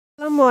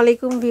আসসালামু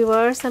আলাইকুম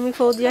ভিউয়ার্স, আমি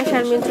ফৌজিয়া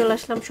শারমিন চলে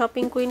আসলাম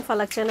শপিং কুইন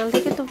ফালাক চ্যানেল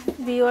থেকে। তো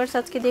ভিউয়ার্স,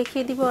 আজকে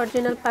দেখিয়ে দিব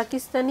অরিজিনাল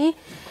পাকিস্তানি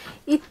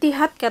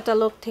ইতিহাদ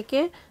ক্যাটালগ থেকে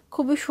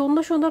খুবই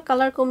সুন্দর সুন্দর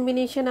কালার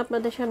কম্বিনেশন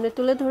আপনাদের সামনে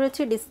তুলে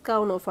ধরেছি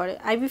ডিসকাউন্ট অফারে।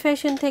 আইবি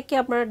ফ্যাশন থেকে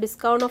আপনারা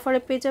ডিসকাউন্ট অফারে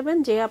পেয়ে যাবেন।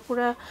 যে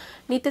আপুরা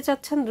নিতে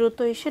চাচ্ছেন দ্রুত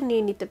এসে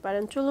নিয়ে নিতে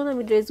পারেন। চলুন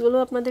আমি ড্রেসগুলো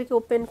আপনাদেরকে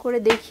ওপেন করে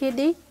দেখিয়ে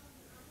দিই।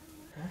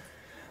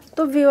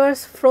 তো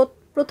ভিউয়ার্স,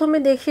 প্রথমে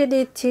দেখিয়ে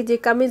দিচ্ছি যে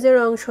কামিজের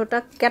অংশটা,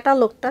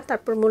 ক্যাটালগটা,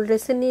 তারপর মূল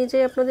ড্রেসে নিয়ে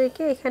যাই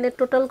আপনাদেরকে। এখানে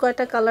টোটাল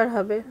কয়টা কালার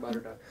হবে?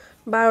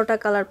 12টা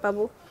কালার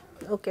পাবো।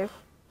 ওকে,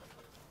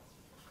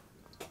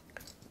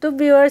 তো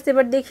ভিউয়ার্স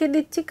এবার দেখিয়ে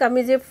দিচ্ছি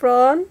কামিজের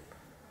ফ্রন্ট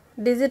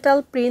ডিজিটাল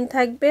প্রিন্ট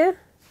থাকবে।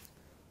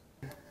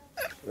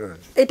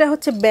 এটা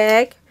হচ্ছে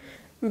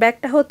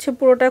ব্যাগটা হচ্ছে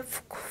পুরোটা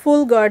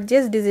ফুল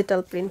গর্জিয়াস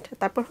ডিজিটাল প্রিন্ট।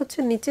 তারপর হচ্ছে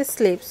নিচে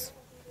স্লিভস,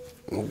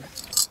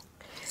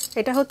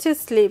 এটা হচ্ছে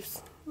স্লিভস।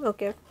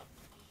 ওকে,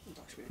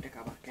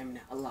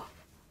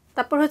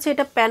 তারপর হচ্ছে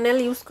এটা প্যানেল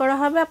ইউজ করা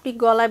হবে, আপনি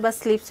গলায় বা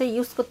স্লিভসে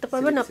ইউজ করতে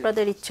পারবেন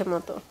আপনাদের ইচ্ছে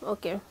মতো।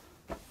 ওকে,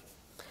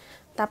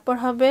 তারপর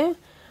হবে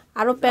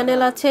আরো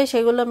প্যানেল আছে,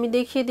 সেগুলো আমি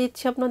দেখিয়ে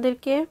দিচ্ছি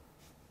আপনাদেরকে।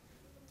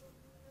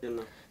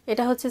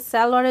 এটা হচ্ছে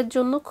সালোয়ারের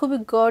জন্য, খুবই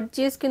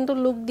গর্জিয়াস কিন্তু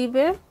লুক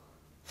দিবে।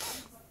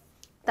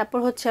 তারপর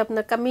হচ্ছে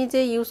আপনার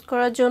কামিজে ইউজ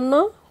করার জন্য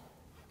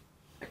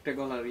একটা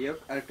গলার ইয়োক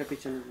আর একটা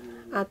পিছনে।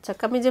 আচ্ছা,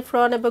 কামিজে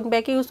ফ্রন্ট এবং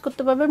ব্যাকে ইউজ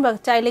করতে পারবেন, বা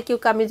চাইলে কেউ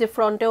কামিজে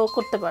ফ্রন্টেও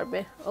করতে পারবে।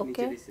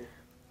 ওকে,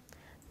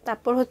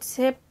 তারপর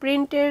হচ্ছে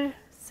প্রিন্টের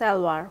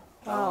সালোয়ার,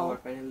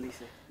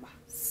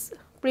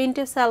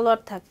 প্রিন্টের সালোয়ার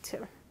থাকছে।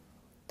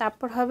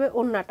 তারপর হবে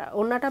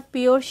ওড়নাটা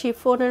পিওর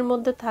শিফনের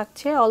মধ্যে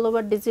থাকছে, অল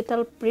ওভার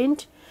ডিজিটাল প্রিন্ট,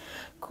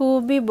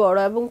 খুবই বড়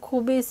এবং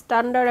খুবই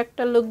স্ট্যান্ডার্ড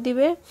একটা লুক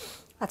দিবে।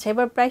 আচ্ছা,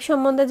 এবার প্রাইস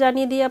সম্বন্ধে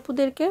জানিয়ে দিই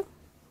আপুদেরকে।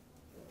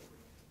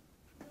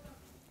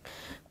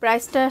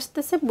 প্রাইসটা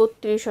আসতেছে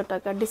 3200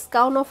 টাকা,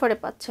 ডিসকাউন্ট অফারে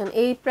পাচ্ছেন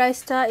এই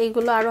প্রাইসটা।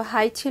 এইগুলো আরো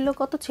হাই ছিল,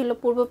 কত ছিল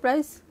পূর্ব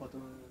প্রাইস?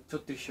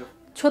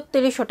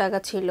 3600 টাকা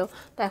ছিল,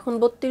 তো এখন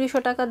 3200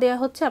 টাকা দেওয়া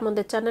হচ্ছে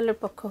আমাদের চ্যানেলের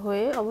পক্ষ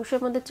হয়ে। অবশ্যই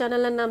আমাদের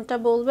চ্যানেলের নামটা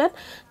বলবেন,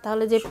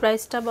 তাহলে যে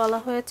প্রাইসটা বলা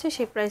হয়েছে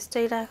সেই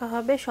প্রাইসটাই রাখা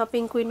হবে।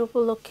 শপিং কুইন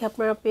উপলক্ষে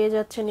আপনারা পেয়ে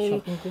যাচ্ছেন এই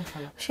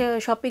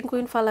শপিং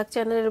কুইন ফালাক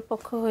চ্যানেলের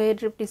পক্ষ হয়ে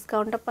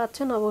ডিসকাউন্টটা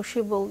পাচ্ছেন।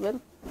 অবশ্যই বলবেন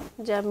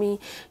যে আমি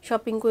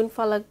শপিং কুইন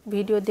ফালাক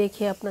ভিডিও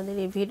দেখে আপনাদের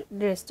এই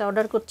ড্রেসটা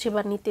অর্ডার করছি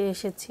বা নিতে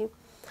এসেছি।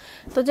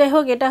 তো যাই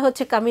হোক, এটা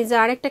হচ্ছে কামিজে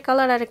আরেকটা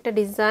কালার, আরেকটা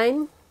ডিজাইন।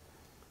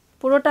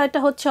 পুরোটা এটা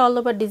হচ্ছে all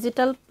over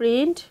digital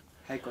print,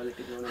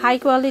 high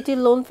quality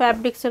loan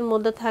fabrics এর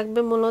মধ্যে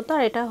থাকবে মূলত।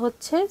 আর এটা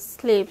হচ্ছে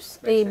স্লিভস,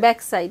 এই ব্যাক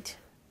সাইড,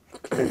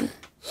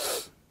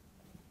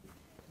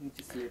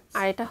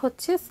 আর এটা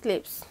হচ্ছে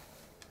স্লিভস।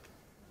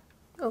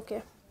 ওকে,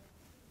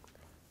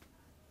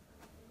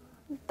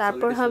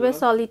 তারপর হবে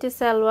সলিটে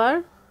সালোয়ার,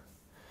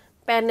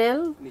 প্যানেল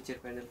নিচের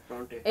প্যানেল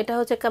ফ্রন্টে, এটা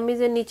হচ্ছে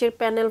কামিজের নিচের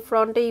প্যানেল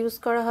ফ্রন্টে ইউজ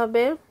করা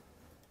হবে।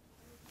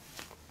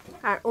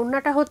 আর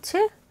ওড়নাটা হচ্ছে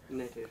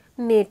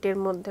নেটের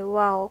মধ্যে।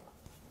 ওয়াও,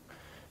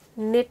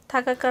 নেট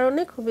থাকার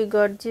কারণে খুবই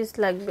গর্জিয়াস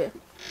লাগবে,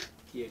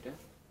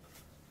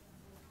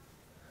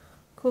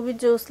 খুবই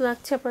জোস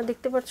লাগছে, আপনারা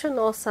দেখতে পাচ্ছেন।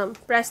 অসাম।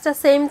 প্রাইসটা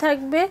সেম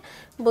থাকবে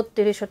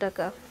 3200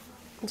 টাকা।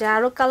 যা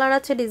আরো কালার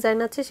আছে, ডিজাইন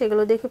আছে,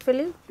 সেগুলো দেখে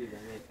ফেলি।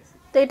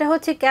 তো এটা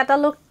হচ্ছে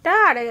ক্যাটালগটা,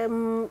 আর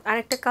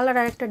আরেকটা কালার,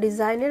 আরেকটা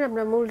ডিজাইনের।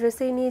 আমরা মূল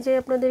ড্রেসেই নিয়ে যাই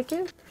আপনাদেরকে।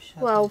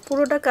 ওয়াও,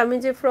 পুরোটা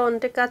কামিজে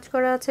ফ্রন্টে কাজ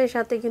করা আছে,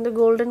 সাথে কিন্তু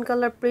গোল্ডেন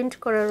কালার প্রিন্ট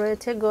করা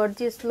রয়েছে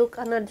গর্জিয়াস লুক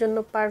আনার জন্য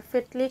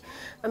পারফেক্টলি।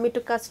 আমি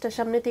একটু কাজটা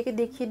সামনে থেকে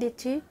দেখিয়ে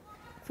দিচ্ছি,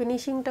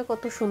 ফিনিশিংটা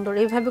কত সুন্দর।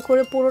 এইভাবে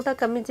করে পুরোটা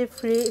কামিজে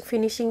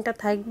ফিনিশিংটা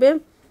থাকবে।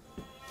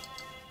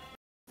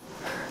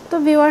 তো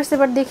ভিউয়ার্স,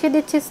 এবার দেখিয়ে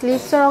দিচ্ছি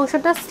স্লিভসের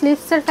অংশটা।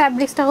 স্লিভসের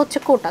ফ্যাব্রিক্সটা হচ্ছে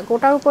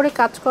কোটার উপরে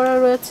কাজ করা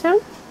রয়েছে।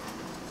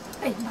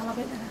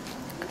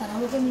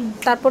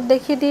 তারপর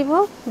দেখিয়ে দিব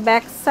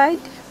ব্যাক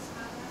সাইড।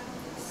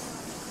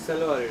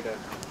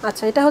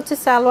 আচ্ছা, এটা হচ্ছে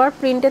সালোয়ার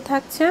প্রিন্টে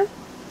থাকছে,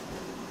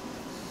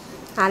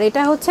 আর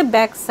এটা হচ্ছে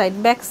ব্যাক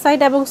সাইড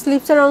এবং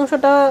স্লিভসের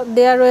অংশটা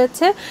দেয়া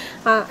রয়েছে।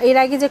 এর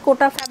আগে যে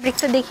কোটা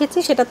ফ্যাব্রিকটা দেখিয়েছি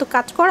সেটা তো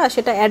কাজ করা,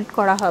 সেটা অ্যাড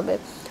করা হবে।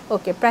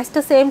 ওকে,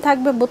 প্রাইসটা সেম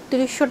থাকবে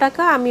 3200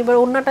 টাকা। আমি এবার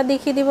ওড়নাটা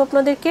দেখিয়ে দিব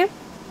আপনাদেরকে।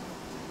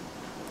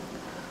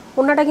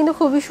 ওড়নাটা কিন্তু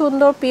খুবই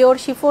সুন্দর, পিওর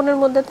শিফনের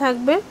মধ্যে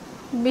থাকবে,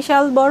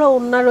 বিশাল বড়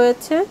ওড়না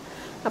রয়েছে।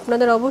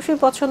 আপনাদের অবশ্যই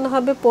পছন্দ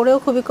হবে, পরেও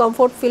খুবই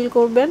কমফোর্ট ফিল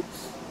করবেন।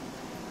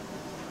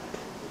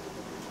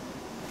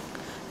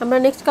 আমরা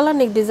নেক্সট কালার,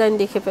 নেক্সট ডিজাইন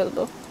দেখে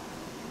ফেলবো।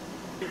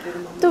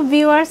 তো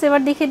ভিউয়ার্স,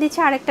 এবার দেখিয়ে দিচ্ছি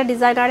আরেকটা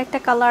ডিজাইন, আরেকটা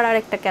কালার,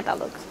 আরেকটা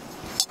ক্যাটালগ।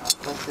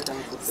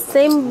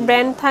 সেম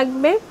ব্র্যান্ড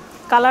থাকবে,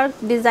 কালার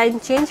ডিজাইন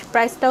চেঞ্জ,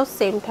 প্রাইসটাও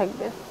সেম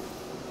থাকবে।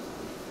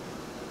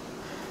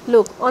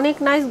 লুক অনেক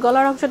নাইস।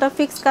 গলার অংশটা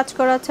ফিক্স কাজ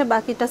করা আছে,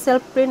 বাকিটা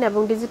সেলফ প্রিন্ট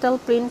এবং ডিজিটাল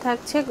প্রিন্ট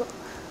থাকছে,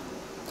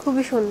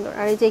 খুবই সুন্দর।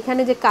 আর এই যে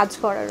এখানে যে কাজ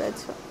করা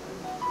রয়েছে।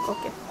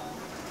 ওকে,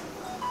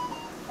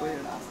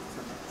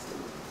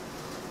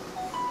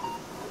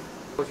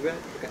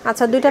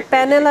 আচ্ছা, দুইটা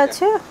প্যানেল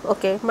আছে।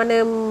 ওকে, মানে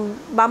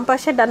বাম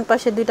পাশে ডান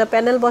পাশে দুইটা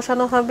প্যানেল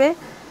বসানো হবে।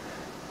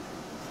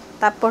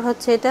 তারপর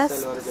হচ্ছে এটা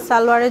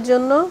সালোয়ারের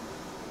জন্য,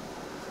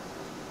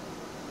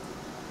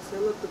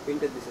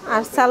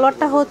 আর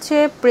সালোয়ারটা হচ্ছে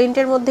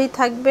প্রিন্টের মধ্যেই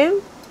থাকবে।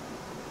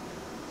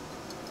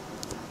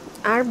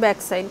 আর ব্যাক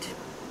সাইড।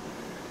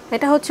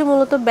 এটা হচ্ছে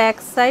মূলত ব্যাক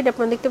সাইড,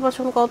 আপনারা দেখতে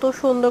পাচ্ছেন কত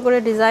সুন্দর করে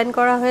ডিজাইন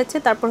করা হয়েছে।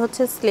 তারপর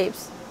হচ্ছে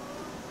স্লিভস।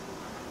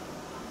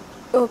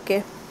 ওকে,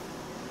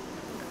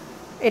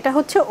 এটা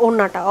হচ্ছে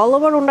ওড়নাটা, অল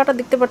ওভার ওড়নাটা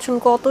দেখতে পাচ্ছেন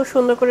কত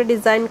সুন্দর করে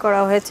ডিজাইন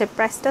করা হয়েছে।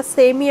 প্রাইসটা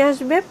সেমই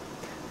আসবে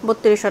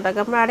 3200 টাকা।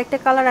 আমরা আরেকটা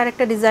কালার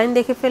আরেকটা ডিজাইন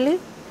দেখে ফেলি।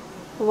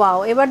 ওয়াও,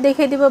 এবার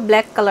দেখিয়ে দিব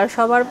ব্ল্যাক কালার,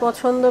 সবার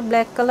পছন্দ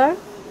ব্ল্যাক কালার।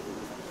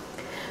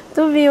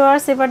 তো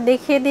ভিউয়ার্স এবার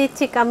দেখিয়ে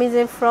দিচ্ছি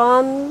কামিজের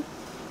ফ্রন্ট।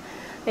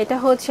 এটা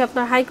হচ্ছে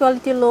আপনার হাই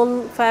কোয়ালিটি লোন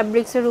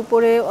ফ্যাব্রিক্সের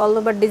উপরে অল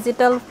ওভার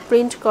ডিজিটাল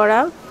প্রিন্ট করা।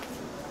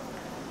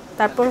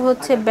 তারপর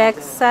হচ্ছে ব্যাক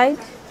সাইড,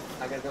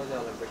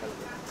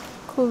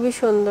 খুবই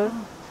সুন্দর,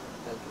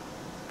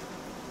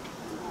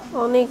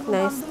 অনেক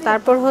নাইস।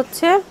 তারপর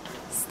হচ্ছে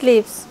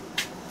স্লিভস।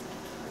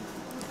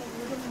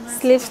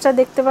 স্লিভসটা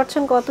দেখতে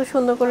পাচ্ছেন কত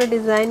সুন্দর করে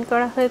ডিজাইন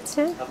করা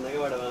হয়েছে।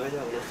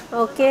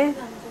 ওকে,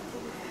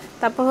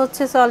 তারপর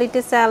হচ্ছে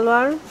সলিডে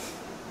সালোয়ার,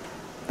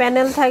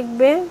 প্যানেল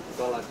থাকবে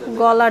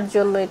গলার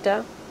জন্য এটা।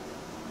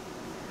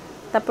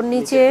 তারপর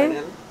নিচে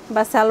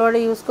বা সালোয়ারে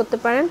ইউজ করতে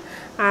পারেন।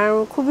 আর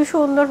খুবই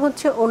সুন্দর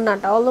হচ্ছে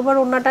ওড়নাটা, অল ওভার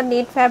ওড়নাটা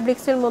নেট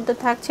ফ্যাব্রিক্সের মধ্যে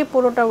থাকছে,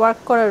 পুরোটা ওয়ার্ক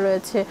করা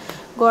রয়েছে,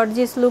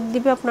 গর্জিয়াস লুক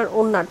দিবে আপনার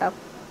ওড়নাটা।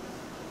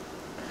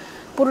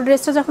 পুরো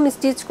ড্রেসটা যখন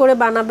স্টিচ করে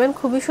বানাবেন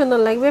খুবই সুন্দর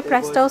লাগবে।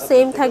 প্রাইসটাও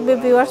সেম থাকবে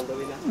ভিউয়ার্স,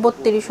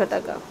 3200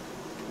 টাকা।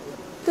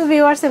 তো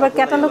ভিউয়ার্স এবার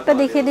ক্যাটালগটা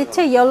দেখিয়ে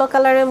দিচ্ছে ইয়েলো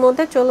কালারের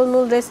মধ্যে। চলুন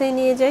মূল ড্রেসেই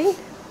নিয়ে যাই।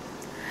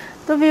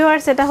 তো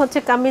ভিউয়ার্স এটা হচ্ছে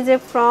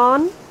কামিজের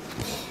ফ্রন্ট,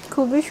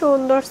 খুবই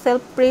সুন্দর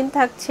সেলফ প্রিন্ট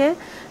থাকছে।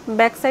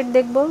 ব্যাক সাইড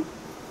দেখব,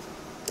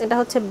 এটা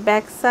হচ্ছে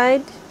ব্যাক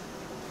সাইড,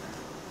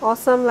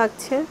 অসাম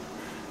লাগছে।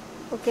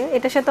 ওকে,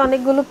 এটার সাথে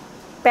অনেকগুলো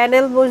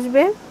প্যানেল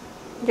বসবে,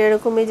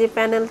 যেরকম এই যে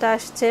প্যানেলটা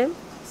আসছে।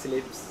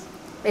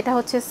 এটা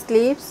হচ্ছে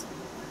স্লিভস।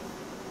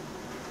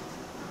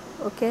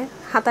 ওকে,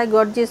 হাতায়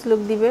গর্জিয়াস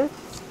লুক দিবে।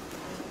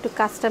 একটু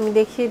কাজটা আমি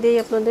দেখিয়ে দিই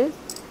আপনাদের।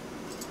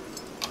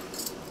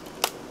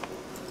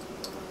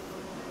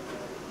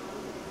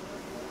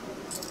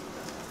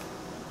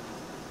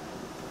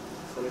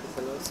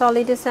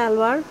 সলিডে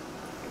সালোয়ার,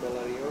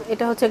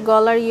 এটা হচ্ছে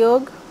গলার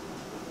ইয়োগ।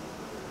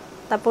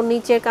 তারপর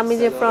নিচে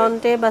কামিজের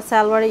ফ্রন্টে বা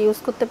সালোয়ারে ইউজ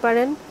করতে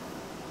পারেন।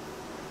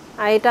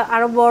 আর এটা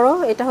আরো বড়,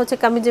 এটা হচ্ছে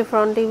কামিজের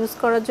ফ্রন্টে ইউজ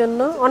করার জন্য।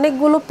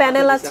 অনেকগুলো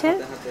প্যানেল আছে।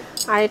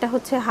 আর এটা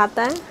হচ্ছে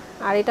হাতায়,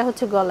 আর এটা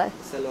হচ্ছে গলায়।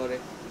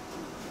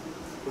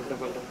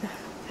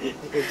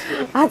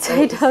 আচ্ছা,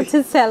 এটা হচ্ছে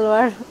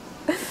সালোয়ার।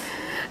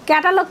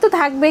 ক্যাটালগ তো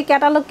থাকবেই,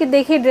 ক্যাটালগকে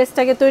দেখে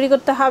ড্রেসটাকে তৈরি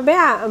করতে হবে।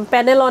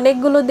 প্যানেল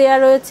অনেকগুলো দেয়া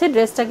রয়েছে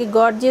ড্রেসটাকে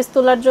গর্জিয়াস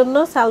তোলার জন্য।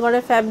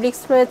 সালোয়ারের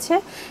ফ্যাব্রিক্স রয়েছে।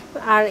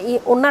 আর এই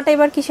ওড়নাটা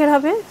এবার কিসের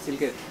হবে?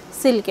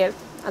 সিল্কের।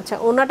 আচ্ছা,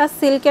 ওড়নাটা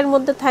সিল্কের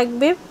মধ্যে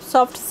থাকবে,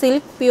 সফট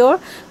সিল্ক, পিওর,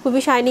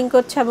 খুবই শাইনিং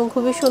করছে এবং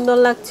খুবই সুন্দর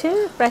লাগছে।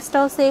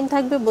 প্রাইসটাও সেম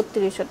থাকবে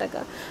 3200 টাকা।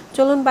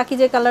 চলুন বাকি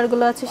যে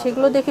কালারগুলো আছে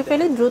সেগুলো দেখে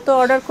ফেলি। দ্রুত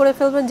অর্ডার করে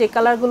ফেলবেন যে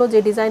কালারগুলো, যে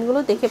ডিজাইনগুলো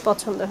দেখে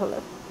পছন্দ হলো।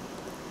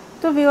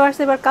 তো ভিউয়ার্স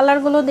এবার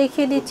কালারগুলো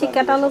দেখিয়ে দিচ্ছি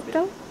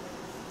ক্যাটালগটা।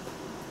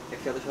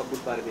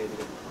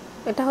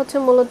 এটা হচ্ছে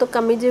মূলত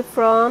কামিজের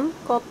ফ্রন্ট,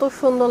 কত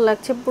সুন্দর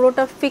লাগছে,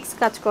 পুরোটা ফিক্স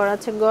কাজ করা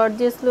আছে,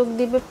 গর্জিয়াস লুক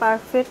দিবে,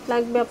 পারফেক্ট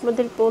লাগবে,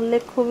 আপনাদের পরলে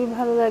খুবই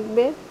ভালো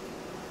লাগবে।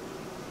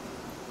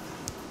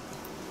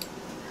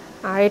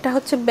 আর এটা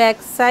হচ্ছে ব্যাক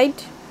সাইড,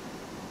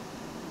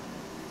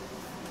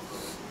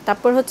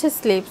 তারপর হচ্ছে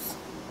স্লিভস।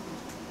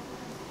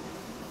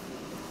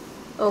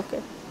 ওকে,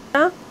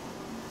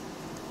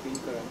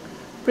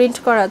 প্রিন্ট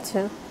করা আছে,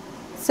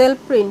 সেলফ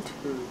প্রিন্ট।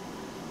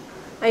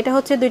 এটা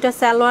হচ্ছে দুইটা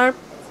সালোয়ার।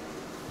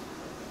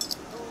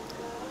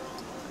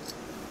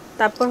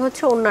 তারপর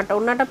হচ্ছে ওড়নাটা,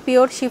 ওড়নাটা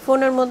পিওর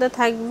শিফনের মধ্যে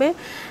থাকবে।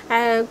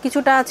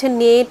 কিছুটা আছে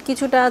নেট,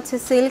 কিছুটা আছে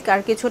সিল্ক,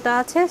 আর কিছুটা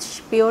আছে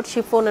পিওর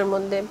শিফনের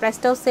মধ্যে।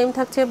 প্রাইসটাও সেম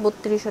থাকছে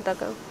 3200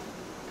 টাকা।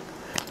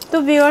 তো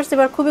ভিউয়ার্স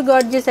এবার খুবই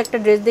গর্জিয়াস একটা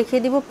ড্রেস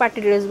দেখিয়ে দিব, পার্টি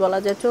ড্রেস বলা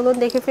যায়। চলুন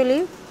দেখে ফেলি।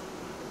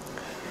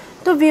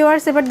 তো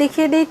ভিউয়ার্স এবার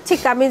দেখিয়ে দিচ্ছি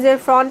কামিজের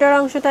ফ্রন্টের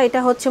অংশটা। এটা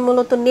হচ্ছে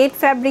মূলত নেট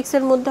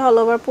ফ্যাব্রিক্সের মধ্যে অল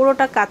ওভার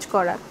পুরোটা কাজ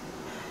করা।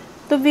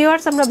 তো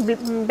ভিউয়ার্স আমরা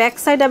ব্যাক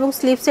সাইড এবং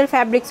স্লিভসের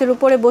ফ্যাব্রিক্সের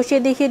উপরে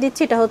বসিয়ে দেখিয়ে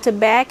দিচ্ছি। এটা হচ্ছে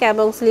ব্যাক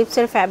এবং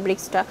স্লিভসের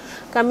ফ্যাব্রিক্সটা।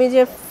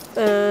 কামিজের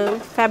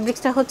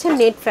ফ্যাব্রিক্সটা হচ্ছে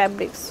নেট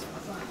ফ্যাব্রিক্স।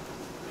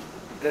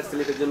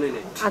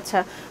 আচ্ছা,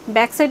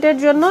 ব্যাক সাইডের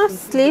জন্য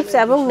স্লিভস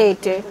এবং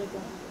নেটে।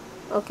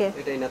 ওকে,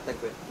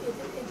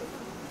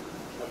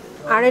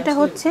 আর এটা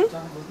হচ্ছে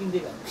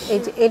এই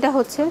যে, এটা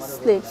হচ্ছে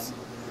স্লিভস,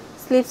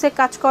 স্লিভসে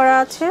কাজ করা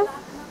আছে।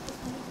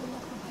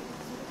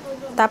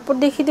 তারপর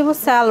দেখিয়ে দেব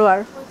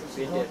সালোয়ার।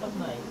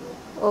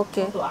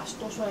 ওকে,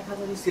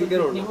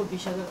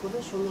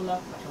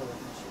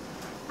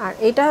 আর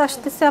এটা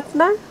আসতেছে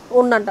আপনার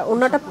ওড়নাটা।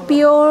 ওড়নাটা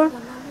পিওর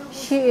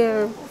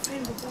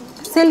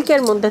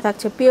সিল্কের মধ্যে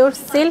থাকছে, পিওর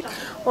সিল্ক,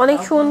 অনেক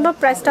সুন্দর।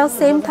 প্রাইসটাও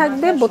সেম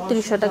থাকবে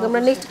 3200 টাকা।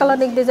 আমরা নেক্সট কালার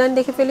নেক্সট ডিজাইন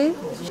দেখে ফেলি।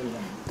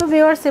 তো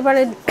ভিউয়ার্স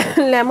এবারে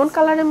লেমন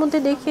কালারের মধ্যে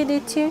দেখিয়ে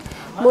দিচ্ছি,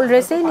 মূল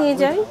ড্রেসেই নিয়ে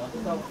যাই।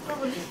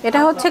 এটা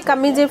হচ্ছে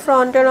কামিজের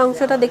ফ্রন্টের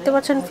অংশটা, দেখতে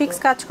পাচ্ছেন ফিক্স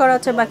কাজ করা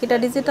আছে, বাকিটা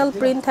ডিজিটাল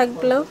প্রিন্ট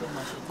থাকলেও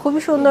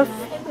খুবই সুন্দর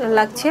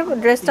লাগছে।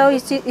 ড্রেসটাও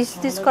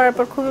স্টিচ করার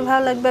পর খুবই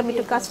ভালো লাগবে। আমি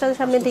একটু কাজটা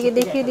সামনে থেকে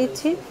দেখিয়ে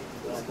দিচ্ছি,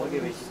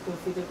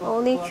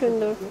 অনেক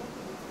সুন্দর।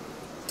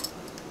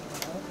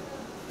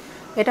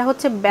 এটা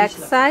হচ্ছে ব্যাক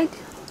সাইড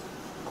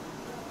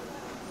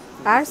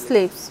আর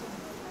স্লিভস।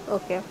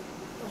 ওকে,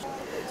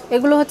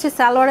 এগুলো হচ্ছে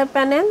সালোয়ারের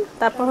প্যানেল।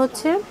 তারপর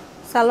হচ্ছে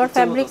সালোয়ার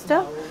ফ্যাব্রিক্সটা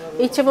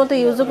ইচ্ছে মতো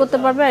ইউজও করতে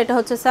পারবে। এটা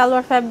হচ্ছে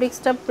সালোয়ার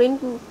ফ্যাব্রিক্সটা প্রিন্ট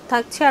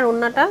থাকছে আর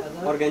ওন্নাটা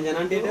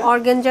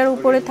অর্গানজার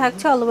উপরে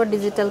থাকছে, অল ওভার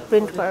ডিজিটাল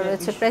প্রিন্ট করা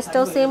রয়েছে।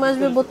 প্রাইসটাও সেম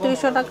আসবে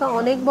 3200 টাকা।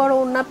 অনেক বড়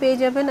ওন্না পেয়ে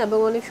যাবেন এবং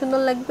অনেক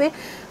সুন্দর লাগবে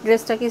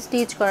ড্রেসটাকে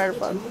স্টিচ করার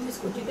পর।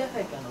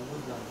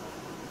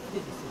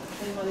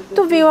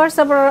 তো ভিউয়ার্স,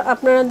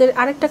 আপনাদের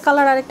আরেকটা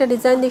কালার আরেকটা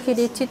ডিজাইন দেখিয়ে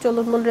দিচ্ছি।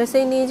 চলুন মন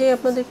ড্রেসেই নিয়ে যাই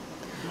আপনাদের।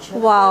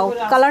 ওয়াও,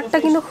 কালারটা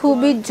কিন্তু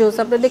খুবই জোস।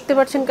 আপনারা দেখতে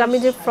পাচ্ছেন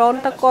কামিজের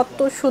ফ্রন্টটা কত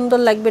সুন্দর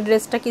লাগবে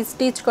ড্রেসটাকে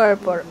স্টিচ করার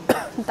পর।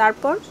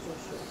 তারপর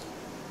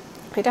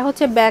এটা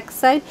হচ্ছে back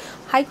side,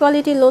 high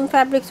quality loan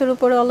ফ্যাব্রিক্সের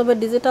উপরে অল ওভার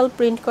ডিজিটাল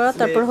প্রিন্ট করা।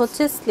 তারপর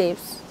হচ্ছে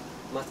স্লিভস।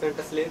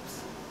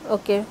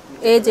 ওকে,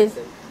 এই যে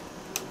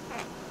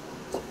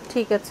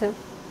ঠিক আছে।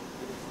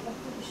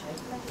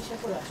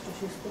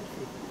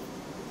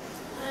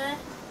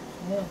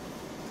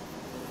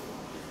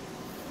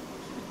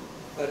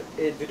 আর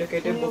এই দুটো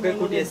কেটে বুকে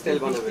কুটি স্টাইল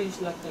বানাবে,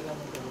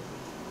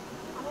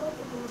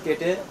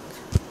 কেটে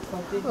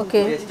ওকে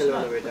স্টাইল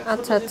বানাবে এটা।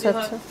 আচ্ছা আচ্ছা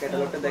আচ্ছা,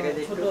 ক্যাটালগটা দেখাই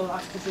দিই একটু।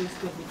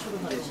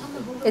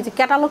 এই যে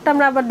ক্যাটালগটা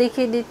আমরা আবার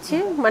দেখিয়ে দিচ্ছি।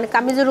 মানে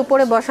কামিজের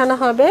উপরে বসানো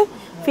হবে,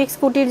 ফিক্স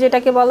কুটির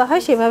যেটাকে বলা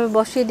হয় সেভাবে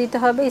বসিয়ে দিতে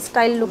হবে,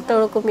 স্টাইল লুকটা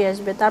ওরকমই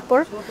আসবে। তারপর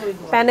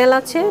প্যানেল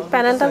আছে,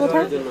 প্যানেলটা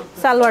কোথায়?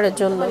 সালোয়ারের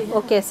জন্য।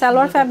 ওকে,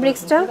 সালোয়ার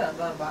ফ্যাব্রিক্সটা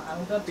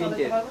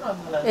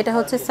এটা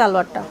হচ্ছে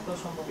সালোয়ারটা।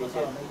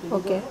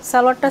 ওকে,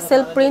 সালোয়ারটা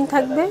সেলফ প্রিন্ট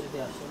থাকবে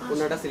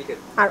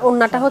আর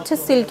ওন্নাটা হচ্ছে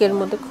সিল্কের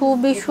মধ্যে,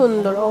 খুবই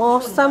সুন্দর,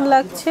 অসাম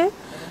লাগছে।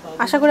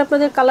 আশা করি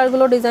আপনাদের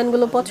কালারগুলো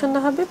ডিজাইনগুলো পছন্দ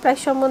হবে। প্রাইস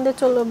সম্বন্ধে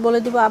বলে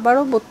দিব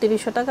আবারও,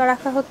 3200 টাকা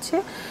রাখা হচ্ছে।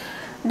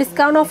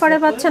 ডিসকাউন্ট অফারে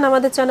পাচ্ছেন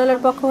আমাদের চ্যানেলের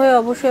পক্ষ হয়ে।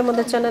 অবশ্যই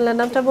আমাদের চ্যানেলের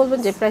নামটা বলবেন,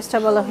 যে প্রাইসটা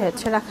বলা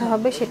হয়েছে রাখা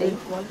হবে সেটাই।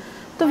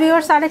 তো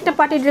ভিউয়ার্স, আরেকটা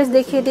পার্টি ড্রেস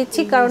দেখিয়ে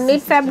দিচ্ছি, কারণ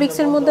নেট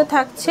ফ্যাব্রিক্সের মধ্যে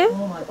থাকছে।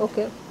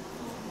 ওকে,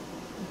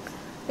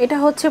 এটা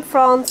হচ্ছে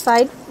ফ্রন্ট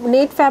সাইড,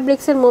 নেট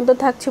ফ্যাব্রিক্সের মধ্যে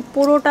থাকছে,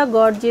 পুরোটা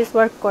গর্জিয়াস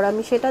ওয়ার্ক করা।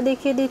 আমি সেটা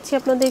দেখিয়ে দিচ্ছি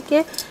আপনাদেরকে,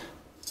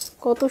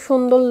 কত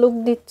সুন্দর লুক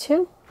দিচ্ছে।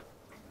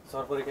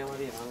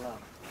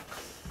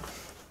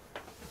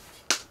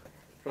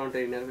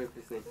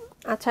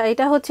 আচ্ছা,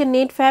 এটা হচ্ছে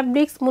নেট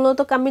ফ্যাব্রিক্স, মূলত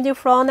কামিজের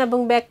ফ্রন্ট এবং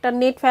ব্যাকটা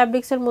নেট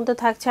ফ্যাব্রিক্সের মধ্যে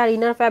থাকছে, আর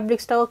ইনার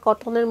ফ্যাব্রিক্সটাও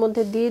কটনের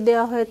মধ্যে দিয়ে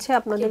দেওয়া হয়েছে।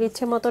 আপনাদের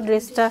ইচ্ছে মতো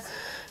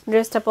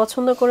ড্রেসটা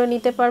পছন্দ করে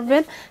নিতে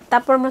পারবেন।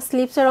 তারপর আমরা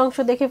স্লিভসের অংশ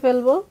দেখে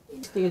ফেলবো।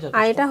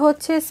 আর এটা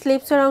হচ্ছে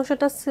স্লিভসের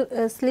অংশটা,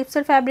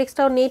 স্লিভসের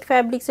ফ্যাব্রিক্সটাও নেট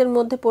ফ্যাব্রিক্সের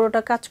মধ্যে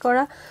পুরোটা কাজ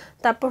করা।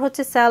 তারপর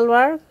হচ্ছে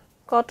সালোয়ার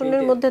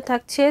কটনের মধ্যে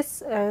থাকছে,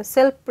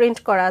 সেলফ প্রিন্ট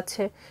করা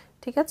আছে,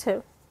 ঠিক আছে।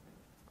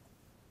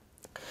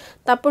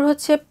 তারপর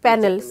হচ্ছে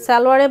প্যানেল,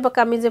 সালোয়ারে বা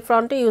কামিজে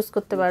ফ্রন্টে ইউজ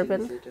করতে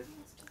পারবেন।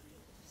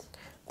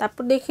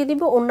 তারপর দেখিয়ে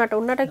দিব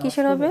ওন্নাটা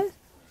কিসের হবে?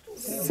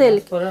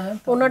 সিল্ক।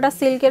 ওন্নাটা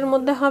সিল্কের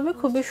মধ্যে হবে,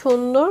 খুবই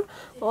সুন্দর,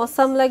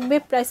 অসাম লাগবে।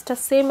 প্রাইসটা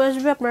সেম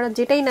আসবে, আপনারা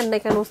যেটাই নেন না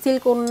কেন,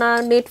 সিল্ক ওন্না,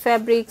 নেট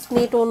ফ্যাব্রিক্স,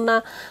 নেট ওন্না,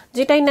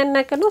 যেটাই নেন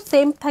না কেন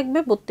সেম থাকবে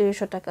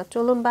 3200 টাকা।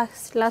 চলুন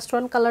লাস্ট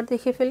ওয়ান কালার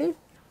দেখে ফেলি।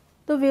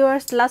 তো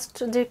ভিউয়ার্স, লাস্ট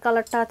যে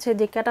কালারটা আছে,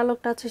 যে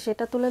ক্যাটালগটা আছে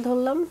সেটা তুলে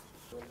ধরলাম।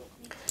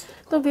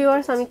 তো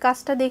ভিউয়ার্স, আমি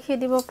কাজটা দেখিয়ে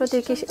দিব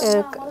আপনাদেরকে।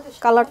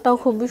 কালারটাও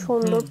খুবই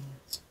সুন্দর।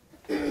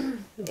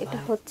 এটা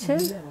হচ্ছে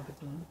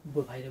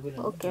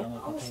ওকে,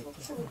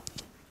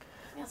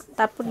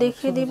 তারপর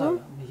দেখিয়ে দিব।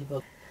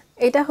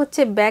 এটা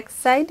হচ্ছে ব্যাক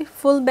সাইড,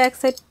 ফুল ব্যাক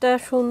সাইডটা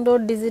সুন্দর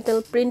ডিজিটাল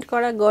প্রিন্ট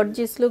করা,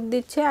 গর্জিয়াস লুক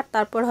দিচ্ছে। আর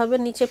তারপর হবে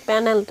নিচে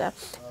প্যানেলটা,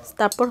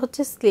 তারপর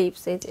হচ্ছে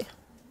স্লিভস, এই যে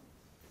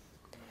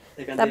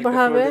তারপর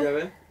হবে।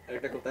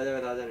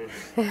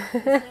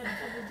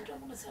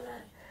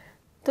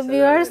 তো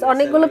ভিউয়ার্স,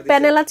 অনেকগুলো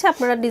প্যানেল আছে,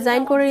 আপনারা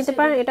ডিজাইন করে নিতে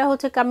পারেন। এটা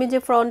হচ্ছে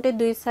কামিজের ফ্রন্টে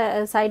দুই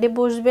সাইডে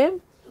বসবে,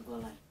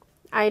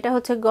 আর এটা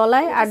হচ্ছে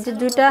গলায়, আর যে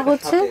দুইটা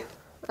হচ্ছে,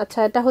 আচ্ছা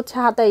এটা হচ্ছে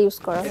হাতায় ইউজ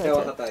করা হয়েছে।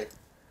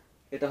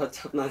 এটা হচ্ছে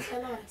আপনার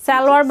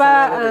সালোয়ার বা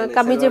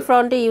কামিজের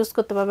ফ্রন্টে ইউজ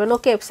করতে পারবেন।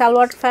 ওকে,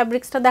 সালোয়ার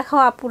ফ্যাব্রিক্সটা দেখাও,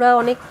 আপুরা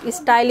অনেক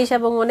স্টাইলিশ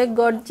এবং অনেক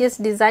গর্জিয়াস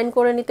ডিজাইন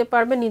করে নিতে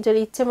পারবে নিজের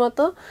ইচ্ছে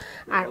মতো।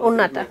 আর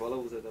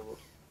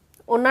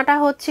ওন্নাটা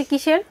হচ্ছে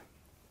কিসের?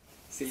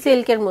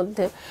 সিল্কের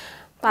মধ্যে।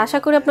 তো আশা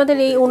করি আপনাদের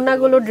এই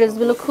ওন্নাগুলো,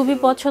 ড্রেসগুলো খুবই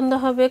পছন্দ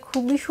হবে।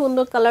 খুবই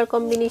সুন্দর কালার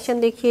কম্বিনেশন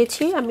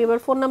দেখিয়েছি। আমি এবার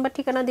ফোন নাম্বার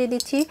ঠিকানা দিয়ে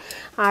দিচ্ছি।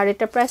 আর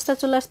এটা প্রাইসটা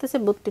চলে আসতেছে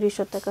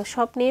 3200 টাকা।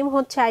 শপ নেম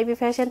হচ্ছে আইবি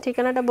ফ্যাশন,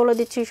 ঠিকানাটা বলে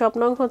দিচ্ছি। শপ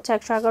নং হচ্ছে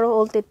 111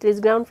 ওল 33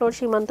 গ্রাউন্ড ফ্লোর,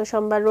 সীমান্ত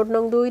সম্বার রোড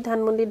নং 2,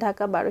 ধানমন্ডি,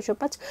 ঢাকা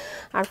 1205।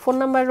 আর ফোন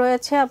নাম্বার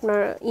রয়েছে, আপনার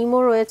ইমো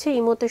রয়েছে,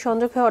 ইমোতে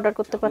সংযোগ হয়ে অর্ডার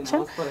করতে পারছেন।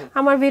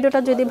 আমার ভিডিওটা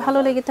যদি ভালো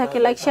লেগে থাকে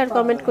লাইক শেয়ার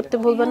কমেন্ট করতে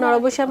ভুলবেন না। আর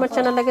অবশ্যই আমার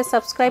চ্যানেলটাকে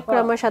সাবস্ক্রাইব করে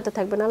আমার সাথে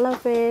থাকবেন। আল্লাহ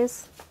হাফেজ।